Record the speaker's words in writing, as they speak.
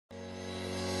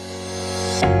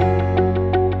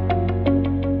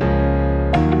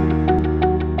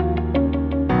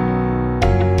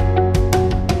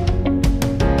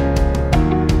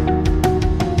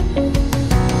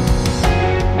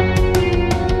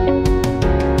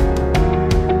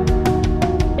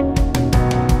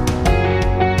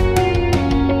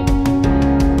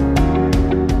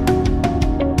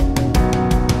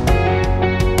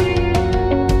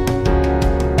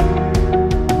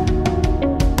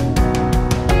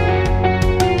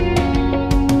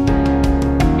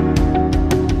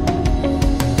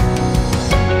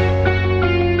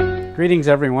Greetings,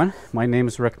 everyone. My name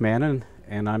is Rick Mannon,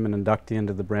 and I'm an inductee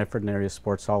into the Brantford Area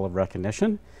Sports Hall of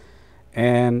Recognition.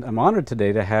 And I'm honored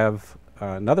today to have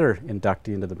another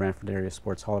inductee into the Brantford Area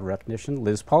Sports Hall of Recognition,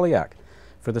 Liz Polyak,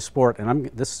 for the sport. And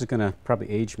this is going to probably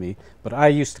age me, but I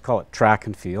used to call it track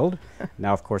and field.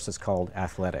 Now, of course, it's called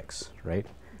athletics, right?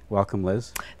 Welcome,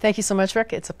 Liz. Thank you so much,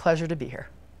 Rick. It's a pleasure to be here.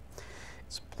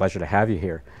 It's a pleasure to have you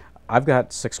here. I've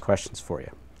got 6 questions for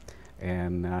you.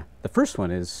 And the first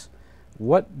one is,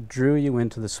 what drew you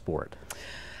into the sport?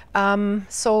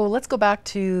 So let's go back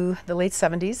to the late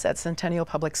 70s at Centennial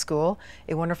Public School.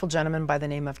 A wonderful gentleman by the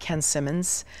name of Ken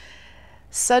Simmons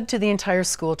said to the entire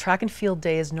school, track and field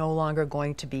day is no longer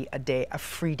going to be a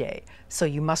free day, so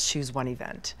you must choose one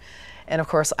event. And of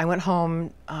course, I went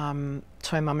home to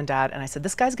my mom and dad and I said,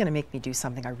 this guy's gonna make me do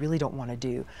something I really don't wanna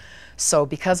do. So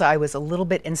because I was a little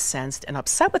bit incensed and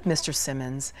upset with Mr.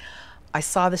 Simmons, I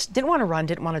saw this, didn't wanna run,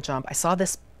 didn't wanna jump, I saw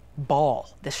this ball,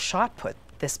 this shot put,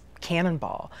 this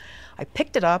cannonball. I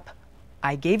picked it up,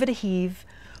 I gave it a heave,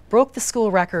 broke the school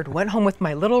record, went home with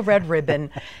my little red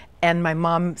ribbon, and my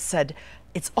mom said,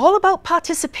 it's all about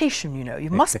participation, you know, you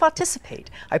must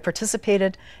participate. I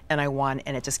participated and I won,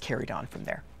 and it just carried on from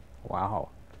there. Wow,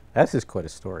 that's just quite a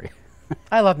story.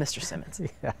 I love Mr. Simmons.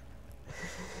 Yeah.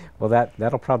 Well,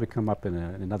 that'll probably come up in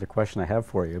another question I have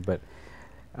for you, but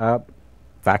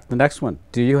back to the next one.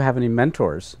 Do you have any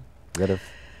mentors that have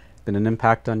been an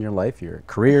impact on your life, your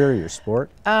career, your sport?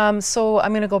 So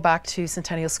I'm going to go back to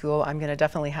Centennial School. I'm going to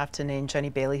definitely have to name Jenny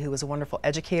Bailey, who was a wonderful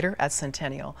educator at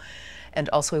Centennial and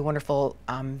also a wonderful,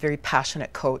 very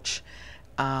passionate coach.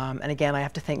 And again, I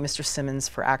have to thank Mr. Simmons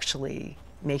for actually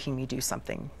making me do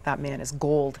something. That man is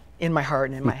gold in my heart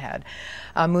and in my head.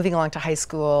 Moving along to high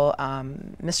school,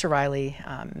 Mr. Riley,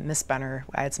 Miss Benner,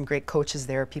 I had some great coaches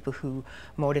there, people who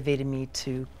motivated me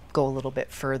to go a little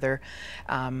bit further.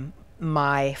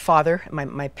 My father,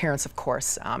 my parents, of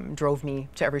course, drove me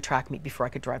to every track meet before I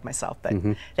could drive myself, but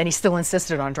then he still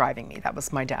insisted on driving me. That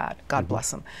was my dad. God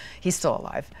bless him. He's still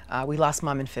alive. We lost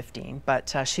Mom in 15,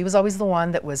 but she was always the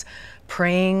one that was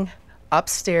praying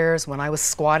upstairs when I was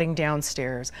squatting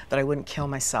downstairs that I wouldn't kill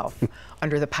myself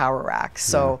under the power rack.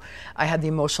 So I had the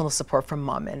emotional support from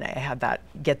Mom, and I had that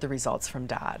get the results from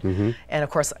Dad. And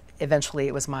of course, eventually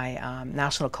it was my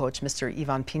national coach, Mr.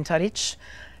 Ivan Pintaric,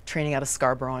 training out of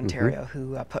Scarborough, Ontario,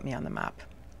 who put me on the map.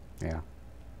 Yeah,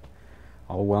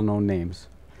 all well-known names.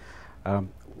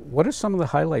 What are some of the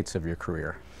highlights of your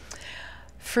career?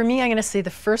 For me, I'm going to say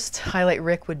the first highlight,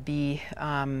 Rick, would be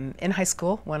in high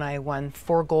school when I won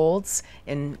 4 golds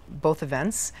in both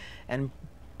events and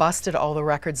busted all the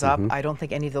records up. I don't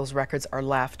think any of those records are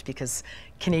left because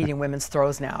Canadian women's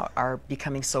throws now are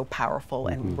becoming so powerful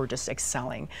and we're just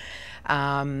excelling.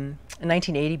 In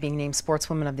 1980, being named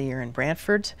Sportswoman of the Year in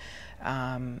Brantford.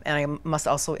 And I must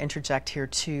also interject here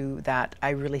too that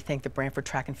I really thank the Brantford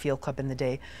Track and Field Club in the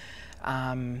day.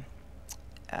 Some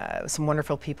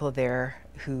wonderful people there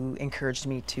who encouraged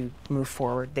me to move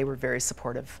forward. They were very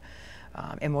supportive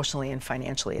emotionally and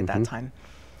financially at that time.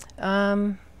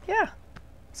 Yeah.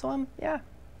 So yeah.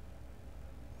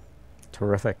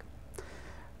 Terrific.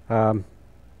 How's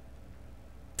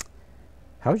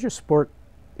your sport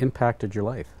impacted your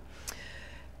life?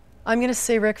 I'm going to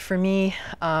say, Rick, for me,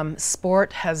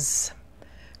 sport has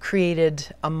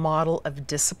created a model of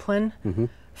discipline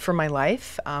for my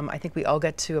life. I think we all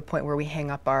get to a point where we hang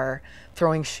up our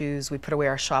throwing shoes, we put away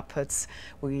our shot puts,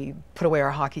 we put away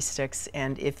our hockey sticks,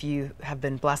 and if you have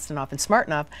been blessed enough and smart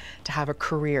enough to have a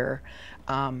career,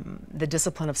 the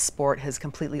discipline of sport has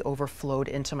completely overflowed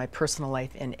into my personal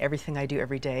life in everything I do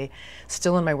every day,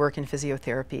 still in my work in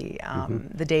physiotherapy.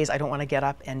 The days I don't want to get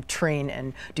up and train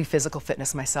and do physical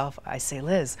fitness myself, I say,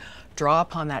 Liz, draw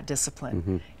upon that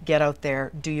discipline. Get out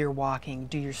there, do your walking,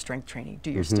 do your strength training,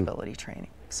 do your stability training.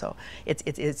 So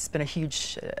it's been a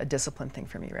huge discipline thing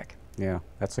for me, Rick. Yeah,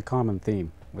 that's a common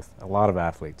theme with a lot of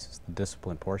athletes, is the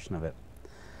discipline portion of it.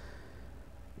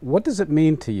 What does it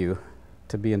mean to you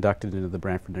to be inducted into the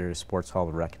Brantford Area Sports Hall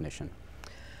of Recognition?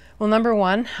 Well, number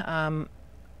one,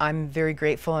 I'm very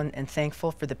grateful and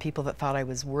thankful for the people that thought I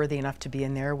was worthy enough to be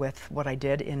in there with what I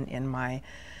did in my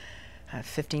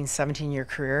 15, 17-year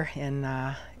career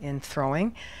in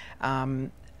throwing.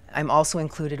 I'm also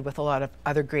included with a lot of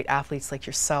other great athletes like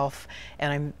yourself,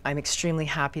 and I'm extremely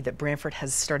happy that Brantford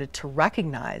has started to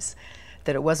recognize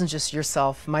that it wasn't just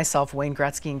yourself, myself, Wayne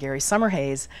Gretzky, and Gary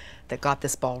Summerhays that got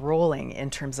this ball rolling in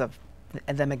terms of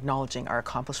them acknowledging our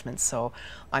accomplishments. So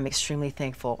I'm extremely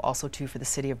thankful also too for the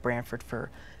city of Brantford for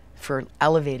for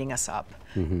elevating us up.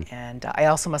 And I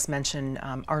also must mention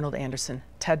Arnold Anderson,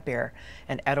 Ted Bear,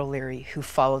 and Ed O'Leary, who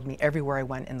followed me everywhere I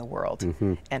went in the world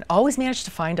and always managed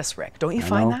to find us, Rick. Don't you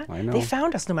find that? I know. They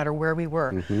found us no matter where we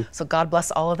were. So God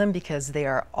bless all of them, because they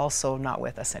are also not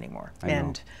with us anymore.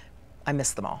 And I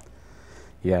miss them all.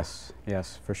 Yes,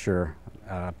 yes, for sure.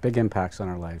 Big impacts on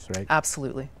our lives, right?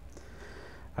 Absolutely.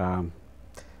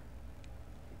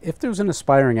 If there was an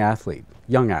aspiring athlete,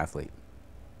 young athlete,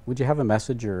 would you have a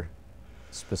message or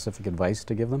specific advice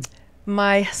to give them?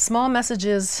 My small message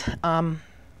is, don't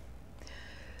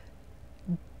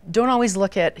always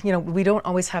look at, we don't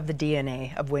always have the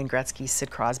DNA of Wayne Gretzky,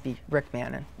 Sid Crosby, Rick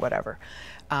Mannon, whatever.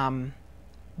 Don't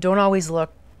always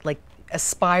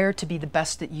aspire to be the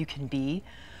best that you can be,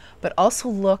 but also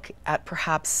look at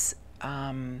perhaps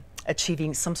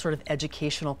achieving some sort of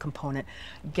educational component,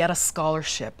 get a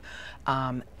scholarship,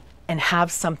 and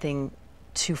have something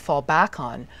to fall back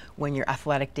on when your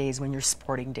athletic days, when your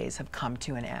sporting days have come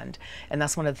to an end. And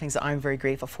that's one of the things that I'm very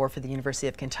grateful for the University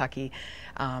of Kentucky,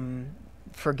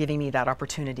 for giving me that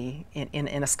opportunity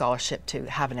in a scholarship to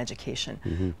have an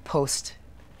education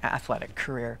post-athletic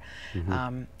career.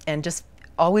 And just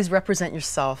always represent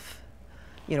yourself,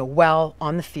 well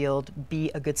on the field, be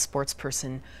a good sports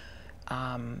person,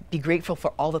 be grateful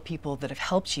for all the people that have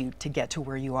helped you to get to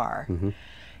where you are,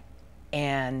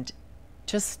 and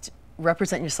just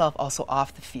represent yourself also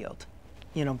off the field.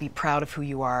 Be proud of who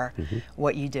you are,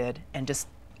 what you did, and just,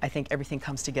 I think everything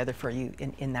comes together for you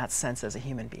in that sense as a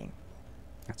human being.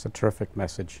 That's a terrific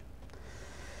message.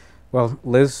 Well,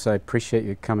 Liz, I appreciate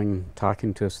you coming,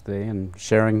 talking to us today, and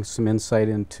sharing some insight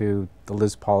into the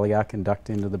Liz Polyak inductee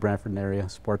into the Brantford Area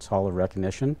Sports Hall of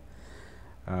Recognition.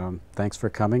 Thanks for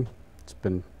coming. It's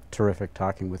been terrific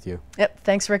talking with you. Yep,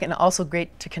 thanks, Rick, and also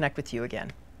great to connect with you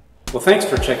again. Well, thanks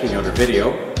for checking out our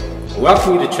video. I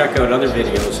welcome you to check out other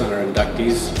videos on our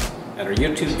inductees at our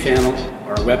YouTube channel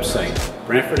or our website,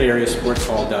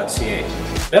 brantfordareasportshall.ca.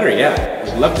 Better yet,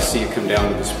 we'd love to see you come down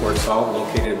to the sports hall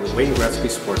located at the Wayne Gretzky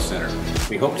Sports Center.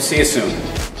 We hope to see you soon.